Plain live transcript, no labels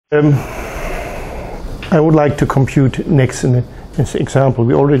I would like to compute next in this example.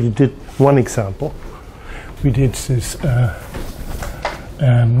 We already did one example. We did this,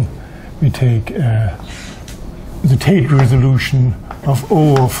 we take the Tate resolution of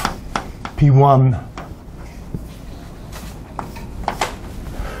O of P1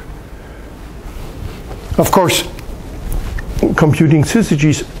 Of course, computing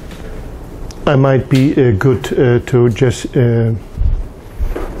syzygies, I might be good to just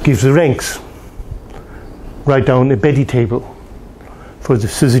give the ranks, write down a Betty table for the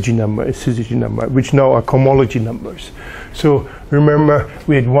syzygy number, which now are cohomology numbers. So remember,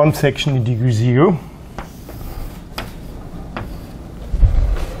 we had one section in degree 0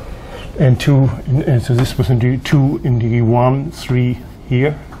 and 2, so this was in degree 2 in degree 1, 3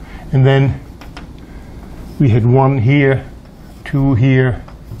 here, and then we had 1 here, 2 here,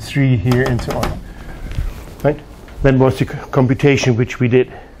 3 here, and so on. Right? That was the computation which we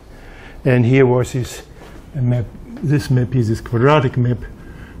did. And here was this map. This map is this quadratic map,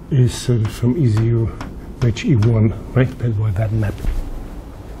 is sort of from E0 which E1, right? That was that map.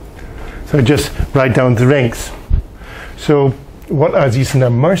 So I just write down the ranks. So what are these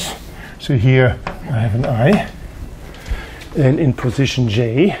numbers? So here I have an I, and in position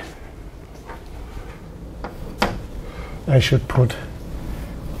J, I should put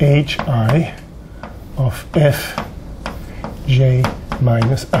hi of fj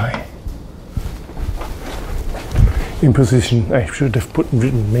minus I. In position, I should have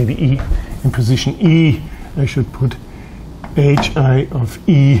written maybe E. In position E, I should put hi of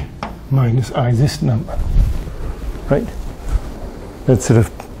E minus I, this number. Right? That sort of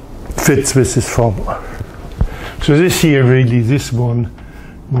fits with this formula. So this here, really, this one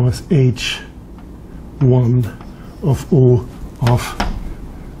was h1 of O of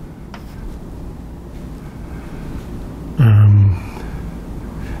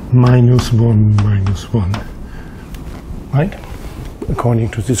minus 1 minus 1, right? According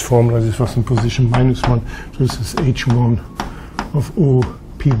to this formula, this was in position minus 1, so this is h1 of O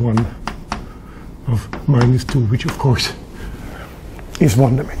p1 of minus 2, which of course is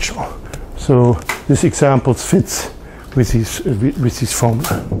one-dimensional. So this example fits with this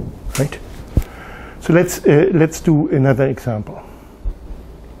formula, right? So let's do another example.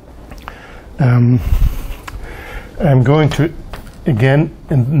 I'm going to again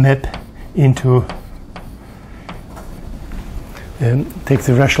map into take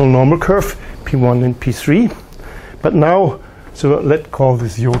the rational normal curve P1 and P3, but now, so let's call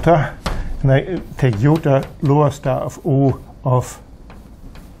this iota, and I take iota lower star of O of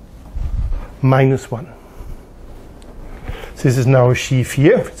minus 1. So this is now a sheaf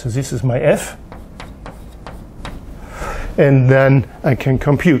here, so this is my F. And then I can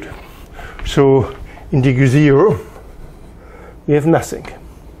compute. So in degree 0, we have nothing.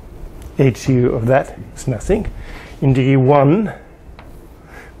 H0 of that is nothing. In degree 1,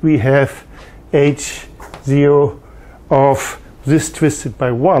 we have H0 of this twisted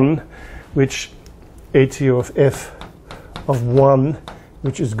by 1, which H0 of F of 1,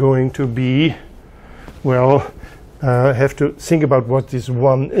 which is going to be, well, I have to think about what this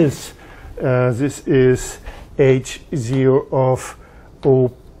 1 is. This is H0 of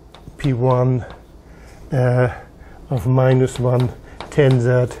OP1 of minus 1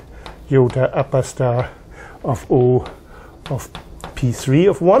 tensor iota upper star of O of P3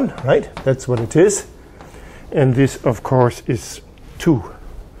 of 1, right? That's what it is. And this, of course, is 2.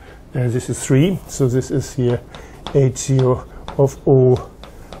 This is 3, so this is here H0 of O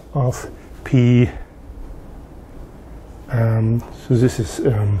of P. So this is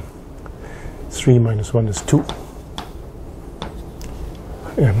 3 minus 1 is 2.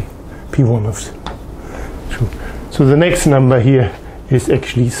 P1 of 2. So the next number here is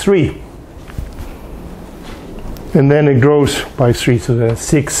actually 3. And then it grows by 3, so there's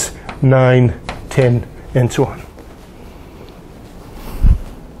 6, 9, 10, and so on.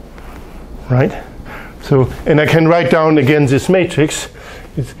 Right? So, and I can write down again this matrix.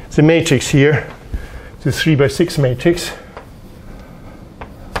 It's the matrix here, the 3 by 6 matrix,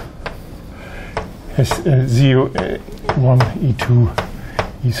 has 0, 1, E2,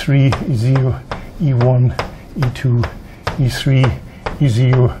 E3, E0, E1, E2, E3,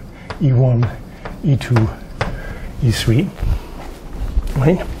 E0, E1, E2, E3.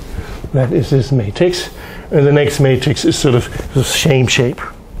 Right? That is this matrix. And the next matrix is sort of the same shape.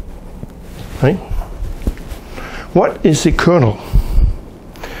 Right? What is the kernel?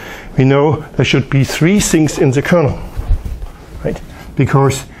 We know there should be 3 things in the kernel. Right?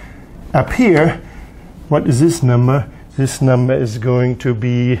 Because up here, what is this number? This number is going to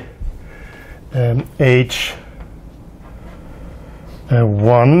be H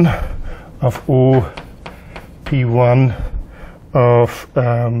 1 of O P1 of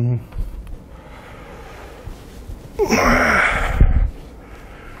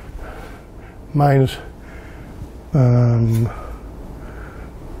minus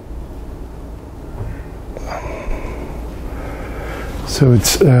so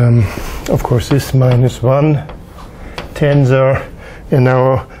it's of course this minus 1 tensor, and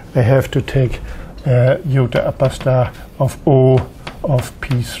now I have to take iota upper star of O of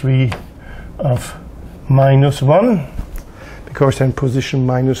P3 of minus 1, because I'm position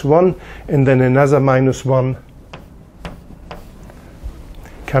minus 1, and then another minus 1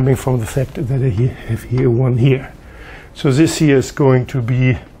 coming from the fact that I have here 1 here. So this here is going to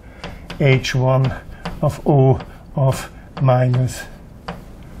be H1 of O of minus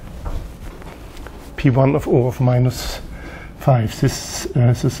P1 of O of minus 5. This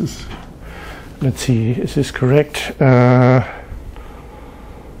is, let's see, is this correct?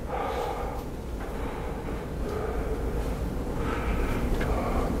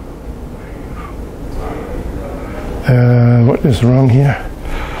 What is wrong here?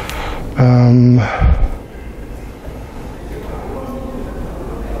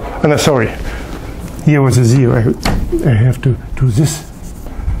 No, sorry. Here was a 0. I have to do this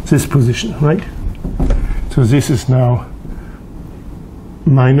position, right? So this is now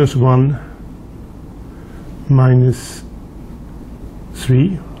minus 1 minus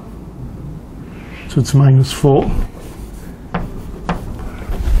 3. So it's minus 4.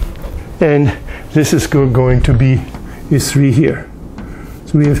 And this is going to be a 3 here.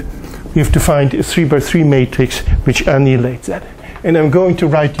 So we have to find a 3 by 3 matrix which annihilates that. And I'm going to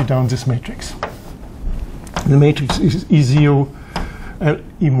write you down this matrix. The matrix is E0,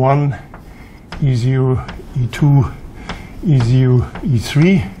 E1, E0, E2, E0,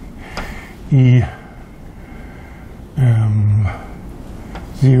 E3, E0,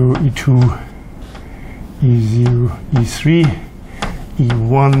 E2, E0, E3,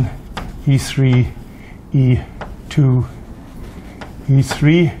 E1, E3, E2,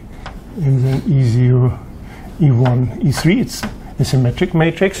 E3, and then E0, E1, E3. It's a symmetric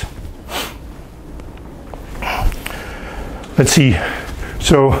matrix. Let's see.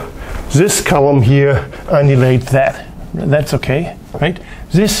 So this column here annihilates that. That's okay, right?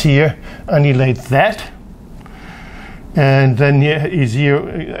 This here annihilates that. And then here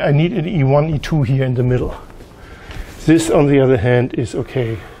E0, I need an E1, E2 here in the middle. This, on the other hand, is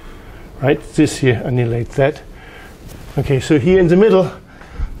okay, right? This here annihilates that. Okay, so here in the middle,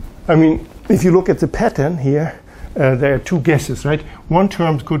 I mean, if you look at the pattern here, there are two guesses, right? One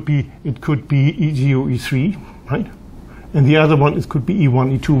term could be, it could be E0, E3, right? And the other one, it could be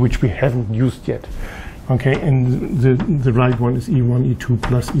E1, E2, which we haven't used yet. Okay, and the right one is E1, E2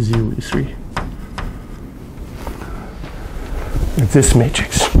 plus E0, E3. It's this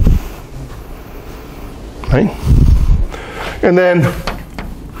matrix, right? And then,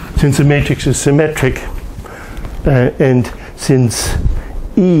 since the matrix is symmetric, and since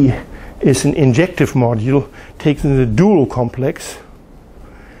E is an injective module, taking the dual complex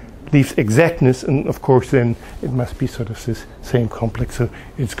leaves exactness, and of course then it must be sort of this same complex, so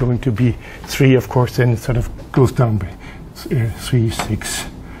it's going to be 3, of course, then it sort of goes down by 3, 6,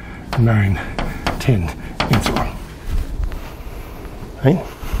 9, 10, and so on. Right?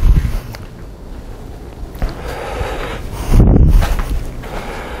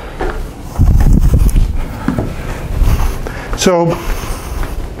 So,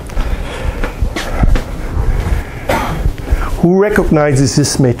 who recognizes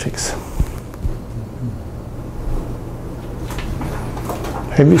this matrix?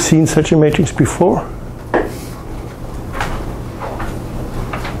 Have you seen such a matrix before?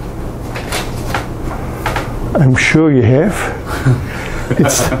 I'm sure you have.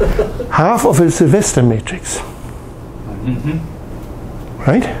 It's half of a Sylvester matrix.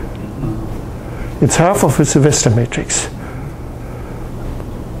 Right? It's half of a Sylvester matrix.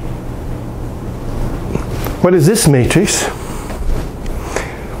 What is this matrix?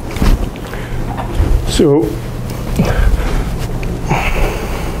 So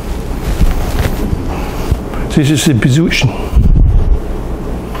this is the position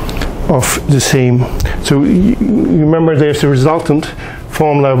of the same. So you remember there's a resultant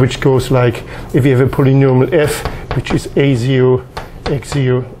formula which goes like, if you have a polynomial f, which is a0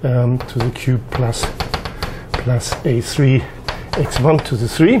 x0 to the cube plus a3 x1 to the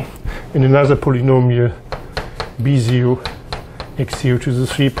 3, and another polynomial b0 x0 to the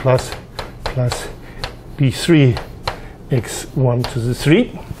 3 plus b3 x1 to the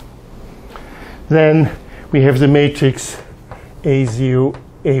 3. Then we have the matrix a0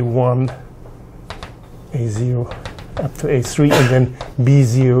 a1 a0 up to A3, and then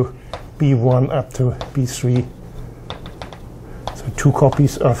B0, B1 up to B3. So 2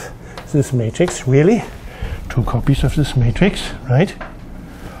 copies of this matrix, really? 2 copies of this matrix, right?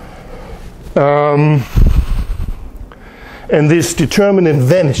 And this determinant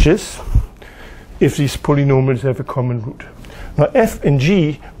vanishes if these polynomials have a common root. Now f and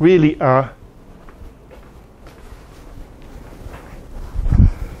g really are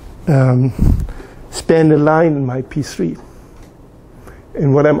span a line in my P3.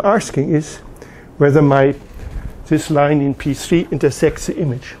 And what I'm asking is whether this line in P3 intersects the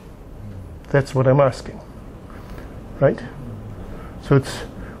image. That's what I'm asking, right? So it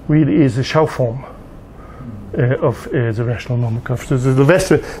really is a Schau form of the rational normal curve. So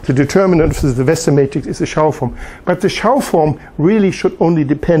the determinant of the vector matrix is a Schau form. But the Schau form really should only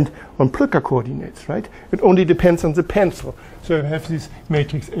depend on Plücker coordinates, right? It only depends on the pencil. So I have this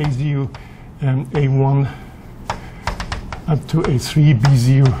matrix A0, A1 up to A3,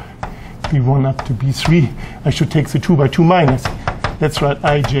 B0, B1 up to B3. I should take the 2 by 2 minus. That's right,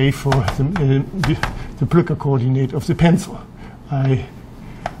 IJ for the Plücker coordinate of the pencil.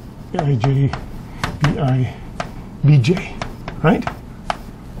 IJ, BI, BJ, right?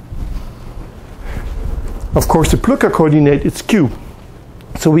 Of course, the Plücker coordinate is Q.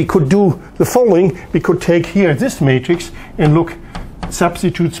 So we could do the following. We could take here this matrix and look,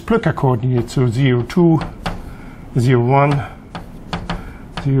 substitutes Plücker coordinate. So 0, 2, 0, 1,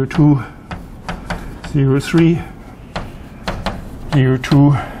 0, 2, 0, 3, 0,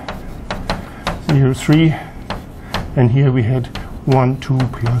 2, 0, 3, and here we had 1, 2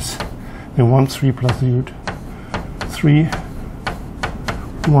 plus, 1, 3 plus 0, 3,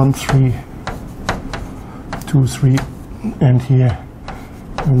 1, 3, 2, 3, and here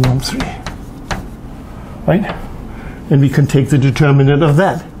 1, 3, right? And we can take the determinant of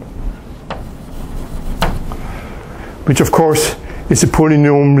that, which of course is a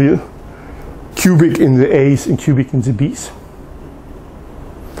polynomial cubic in the A's and cubic in the B's.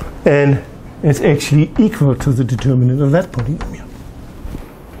 And it's actually equal to the determinant of that polynomial.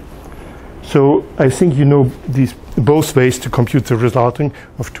 So I think you know these both ways to compute the resulting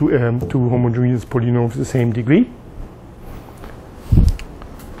of two homogeneous polynomials of the same degree.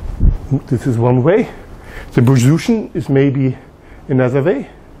 This is one way. The solution is maybe another way.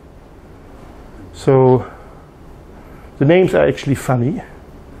 So the names are actually funny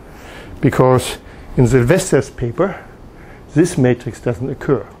because in Sylvester's paper this matrix doesn't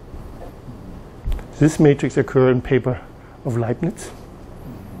occur. This matrix occurs in paper of Leibniz,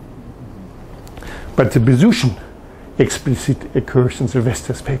 but the Bezuschen explicitly occurs in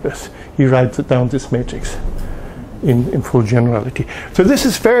Sylvester's papers. He writes it down, this matrix, in full generality. So this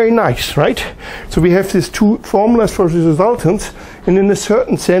is very nice, right? So we have these 2 formulas for the resultants, and in a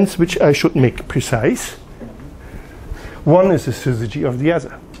certain sense, which I should make precise, one is the syzygy of the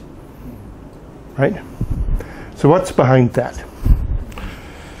other, right? So what's behind that?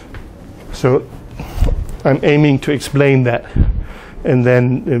 So I'm aiming to explain that, and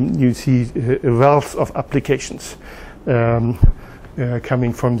then you see a wealth of applications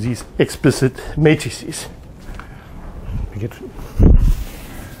coming from these explicit matrices.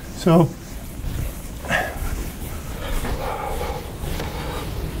 So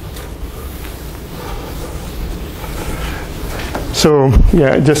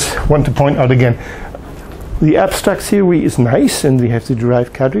yeah, I just want to point out again, the abstract theory is nice, and we have the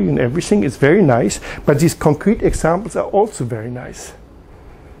derived category and everything. It's very nice, but these concrete examples are also very nice,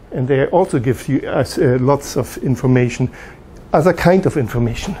 and they also give you lots of information, other kind of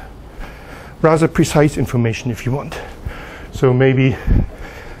information, rather precise information if you want. So maybe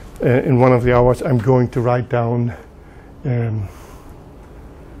in one of the hours I'm going to write down a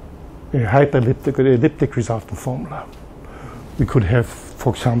hyperelliptic or elliptic resultant formula. We could have,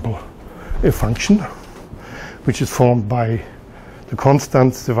 for example, a function which is formed by the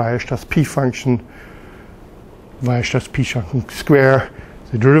constants, the Weierstrass P function, Weierstrass P function square,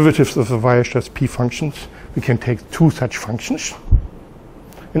 the derivatives of the Weierstrass P functions. We can take 2 such functions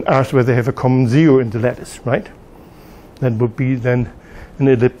and ask whether they have a common 0 in the lattice, right? That would be then an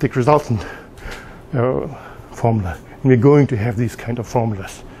elliptic resultant formula. And we're going to have these kind of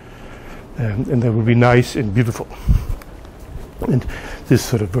formulas, and they will be nice and beautiful. And this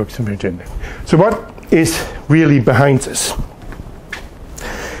sort of works in very general. So what is really behind this?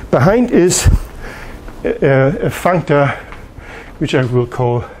 Behind is a functor which I will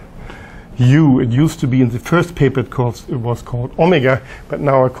call U. It used to be in the first paper it was called omega, but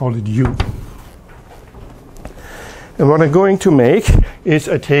now I call it U. And what I'm going to make is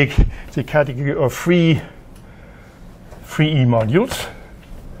I take the category of free E modules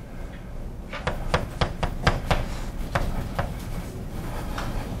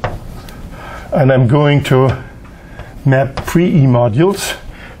and I'm going to map 3 E modules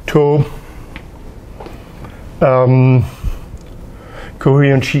to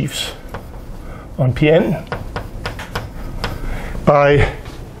coherent sheaves on Pn by,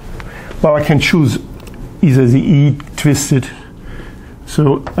 well, I can choose either the E twisted,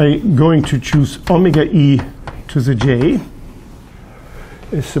 so I'm going to choose omega E to the J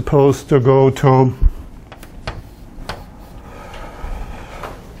is supposed to go to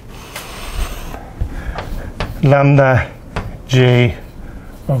lambda J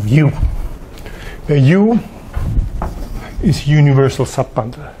of U, where U is universal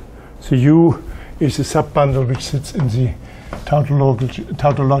subbundle. So U is a subbundle which sits in the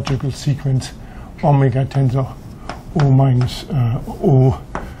tautological sequence omega tensor O minus O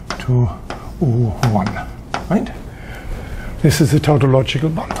to O1, right? This is a tautological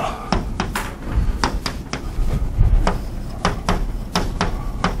bundle.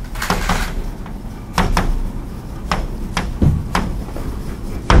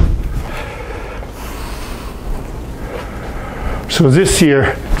 So this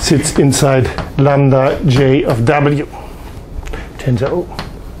here sits inside lambda J of W, tensor O,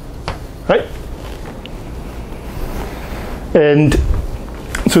 right? And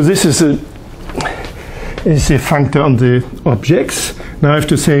so this is a functor on the objects. Now I have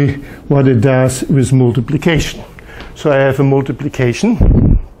to say what it does with multiplication. So I have a multiplication.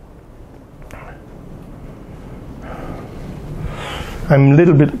 I'm a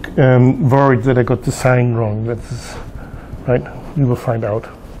little bit worried that I got the sign wrong. That's right. We will find out.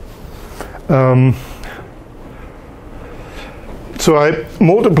 So I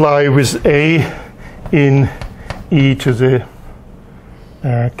multiply with A in e to the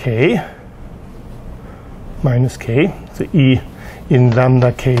k minus k, the e in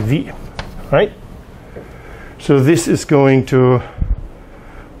lambda kv, right? So this is going to,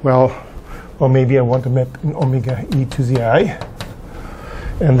 well, or maybe I want to map in omega e to the I,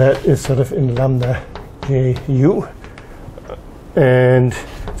 and that is sort of in lambda ju, and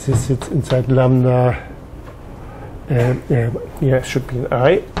this sits inside lambda, it should be an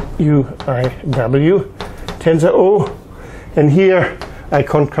I, u, I, w, tensor O, and here I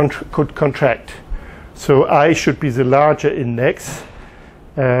could contract. So I should be the larger index.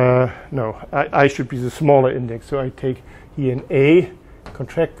 No, I should be the smaller index. So I take here an A,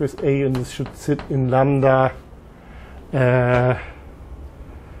 contract with A, and this should sit in lambda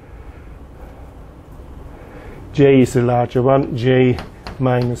J is the larger one, J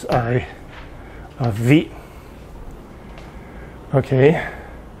minus I of V. Okay,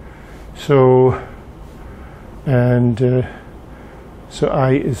 so and so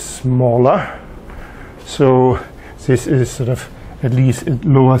I is smaller, so this is sort of, at least it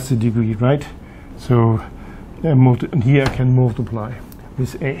lowers the degree, right? So and here I can multiply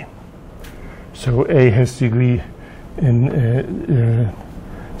with A. So A has degree in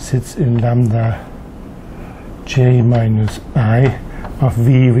sits in lambda J minus I of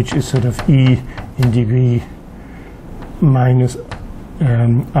V, which is sort of E in degree minus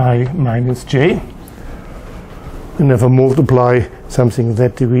I minus J. And if I multiply something in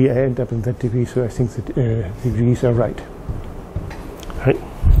that degree, I end up in that degree, so I think that degrees are right. Right.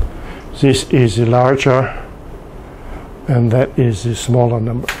 This is a larger, and that is a smaller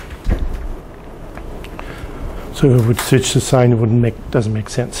number. So if I would switch the sign, it doesn't make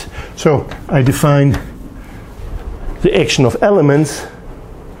sense. So I define the action of elements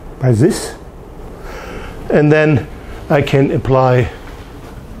by this, and then I can apply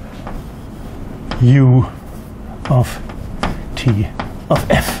U of T of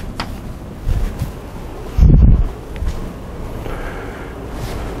F.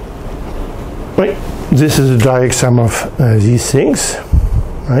 Right. This is a direct sum of these things,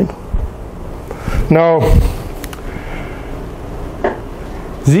 right? Now,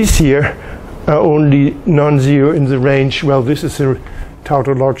 these here are only non-zero in the range. Well, this is a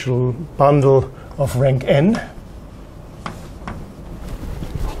tautological bundle of rank n.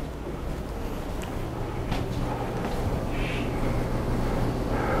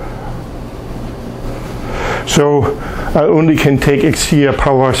 So I only can take x here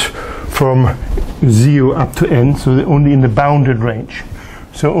powers from 0 up to n, so they're only in the bounded range.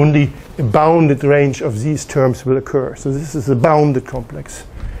 So only a bounded range of these terms will occur. So this is a bounded complex.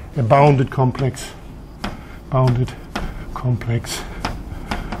 A bounded complex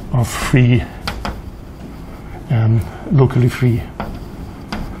of free, locally free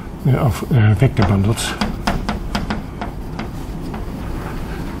of vector bundles,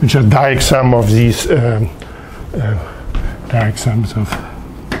 which are direct sum of these direct sums of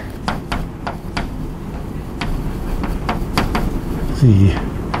the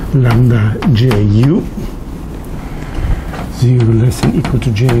lambda ju 0 less than equal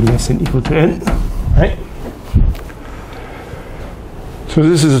to j less than equal to n, right? So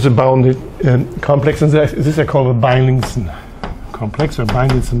this is a bounded complex, and this I call a Beilinson complex or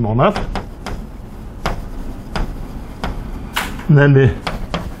Beilinson monad. And then the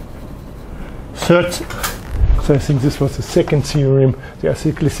third, so I think this was the second theorem, the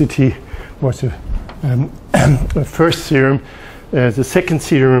acyclicity was the first theorem. The second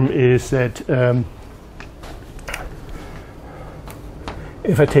theorem is that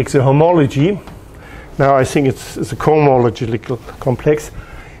if I take the homology, now I think it's a cohomological complex,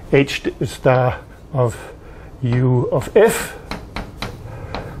 H star of U of F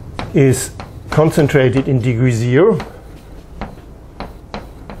is concentrated in degree 0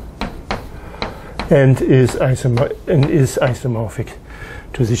 and is isomorphic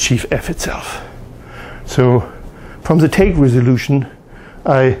to the sheaf F itself. So from the Tate resolution,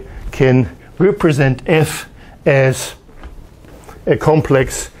 I can represent F as a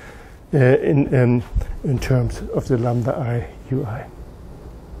complex in terms of the lambda I ui.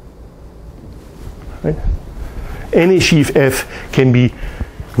 Right? Any sheaf F can be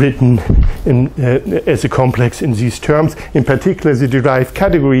written as a complex in these terms. In particular, the derived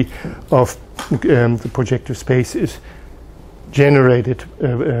category of the projective space is generated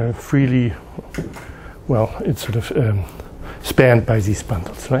freely. Well, it's sort of spanned by these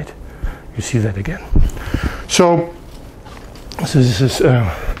bundles, right? You see that again. So this is,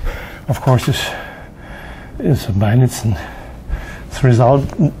 of course, this is a Beilinson result.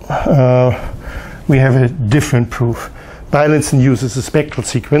 We have a different proof. Beilinson uses a spectral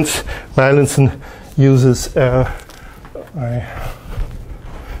sequence. Beilinson uses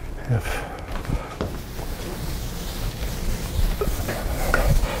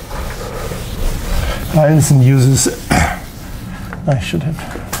Beilinson uses, I should have,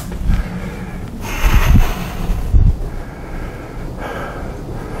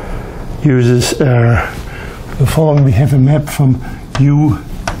 uses the following. We have a map from U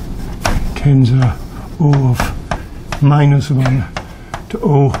tensor O of -1 to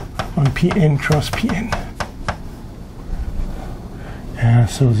O on Pn cross Pn.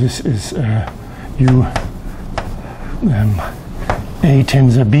 So this is U A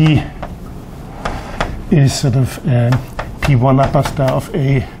tensor B is sort of P1 upper star of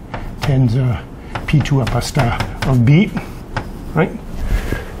A tensor P2 upper star of B, right?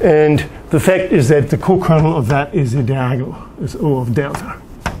 And the fact is that the co-kernel of that is a diagonal, is O of delta.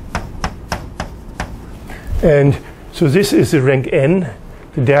 And so this is the rank n.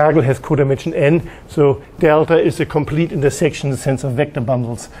 The diagonal has codimension n, so delta is a complete intersection in the sense of vector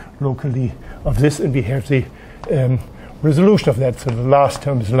bundles locally of this, and we have the resolution of that. So the last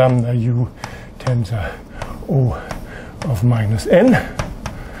term is lambda u tensor O of -n.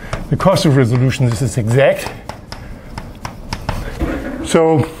 The cost of resolution, this is exact.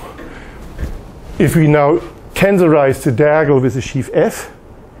 So if we now tensorize the diagonal with the sheaf F,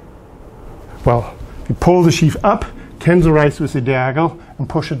 well, we pull the sheaf up, tensorize with the diagonal, and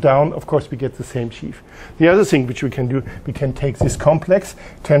push it down, of course we get the same sheaf. The other thing which we can do, we can take this complex,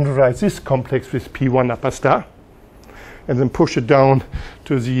 tensorize this complex with P1 upper star, and then push it down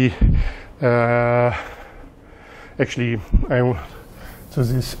to the so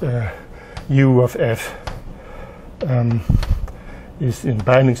this U of F is in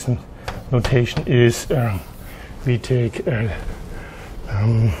Beilinson notation is we take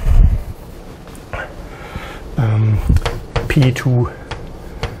P2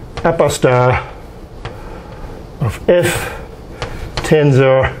 upper star of F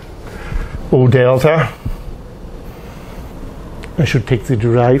tensor O delta. I should take the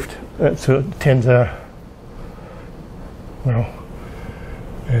derived, so tensor, well,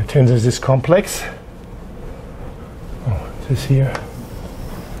 tensor is this complex. Oh, this here.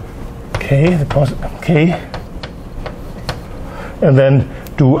 K, the positive K. And then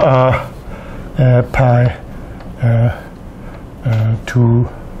do R pi to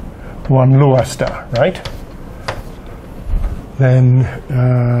 1 lower star, right? Then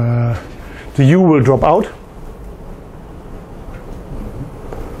the U will drop out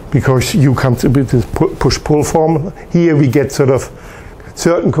because U comes with this push-pull form. Here we get sort of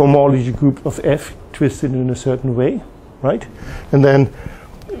certain cohomology group of F twisted in a certain way, right? And then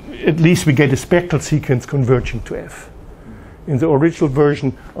at least we get a spectral sequence converging to F. In the original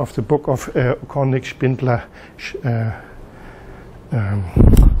version of the book of Koenig, Spindler,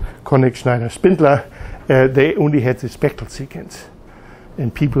 Koenig, Schneider, Spindler, they only had the spectral sequence.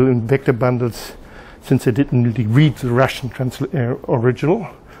 And people in vector bundles, since they didn't really read the Russian original,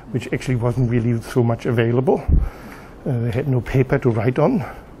 which actually wasn't really so much available, they had no paper to write on,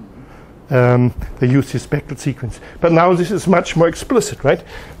 they use this spectral sequence. But now this is much more explicit, right?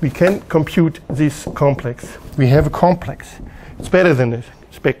 We can compute this complex. We have a complex. It's better than a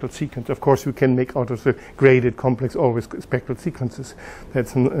spectral sequence. Of course, we can make out of the graded complex always spectral sequences.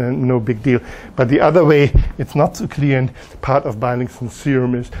 That's no big deal. But the other way, it's not so clear, and part of Beiningsen's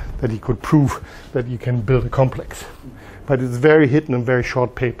theorem is that he could prove that you can build a complex. But it's very hidden and very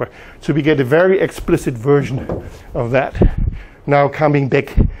short paper. So we get a very explicit version of that. Now coming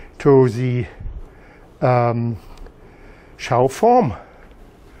back to the Schau form,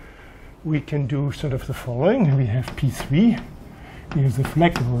 we can do sort of the following. We have P3, we have the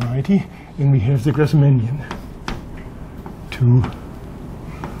flag variety, and we have the Grassmannian. 2,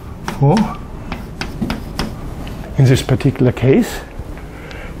 4. In this particular case,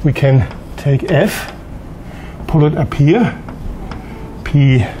 we can take F, pull it up here,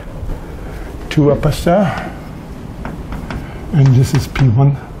 P2 upper star, and this is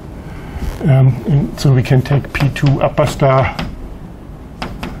P1. And so we can take P2 upper star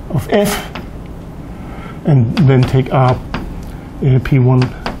of F, and then take our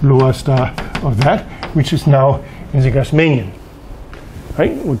P1 lower star of that, which is now in the Grassmannian.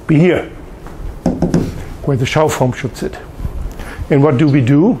 Right? It would be here, where the Schau form should sit. And what do we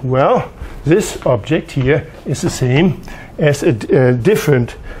do? Well, this object here is the same as a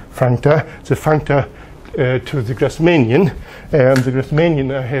different functor, the functor to the Grassmannian. The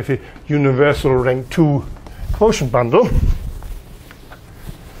Grassmannian, I have a universal rank 2 quotient bundle.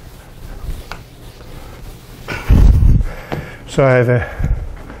 So I have a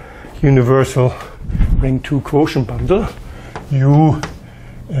universal rank 2 quotient bundle, U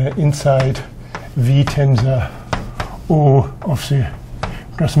inside V tensor O of the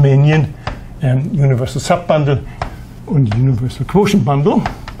Grassmannian universal subbundle and universal quotient bundle.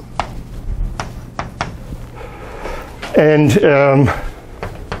 And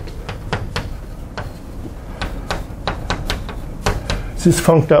this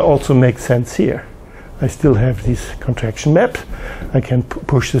functor also makes sense here. I still have this contraction map. I can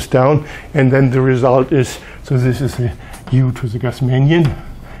push this down, and then the result is, so this is a U to the Grassmannian.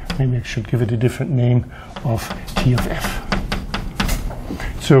 Maybe I should give it a different name of T of F.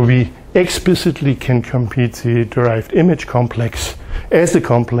 So we explicitly can compute the derived image complex as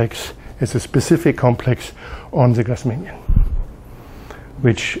a specific complex on the Grassmannian,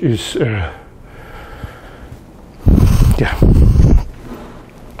 which is yeah.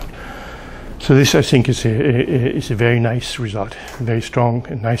 So this, I think, is a very nice result, very strong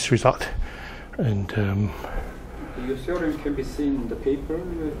and nice result. And your theorem can be seen in the paper.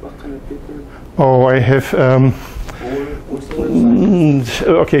 What kind of paper? Oh, I have.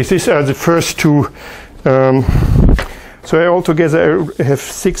 Okay, these are the first two. So I altogether have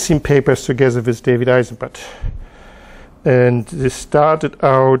 16 papers together with David Eisenbart, and this started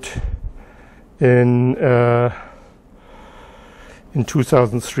out in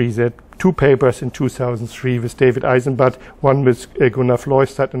 2003. There are 2 papers in 2003 with David Eisenbart, one with Gunnar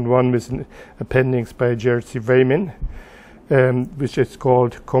Floystad and one with an appendix by Jared C. Wayman, which is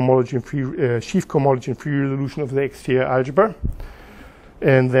called Sheaf Cohomology and Free Resolution of the exterior algebra.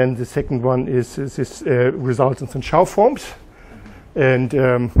 And then the second one is this resultants and Schau forms, and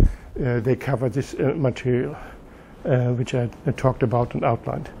they cover this material, which I talked about and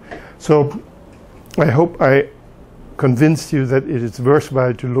outlined. So I hope I convinced you that it is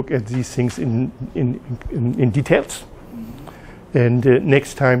worthwhile to look at these things in details. And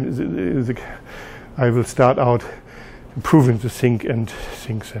next time I will start out proving the things and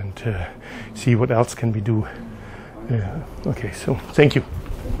see what else can we do. Okay, so thank you.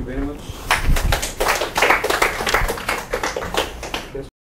 Thank you very much.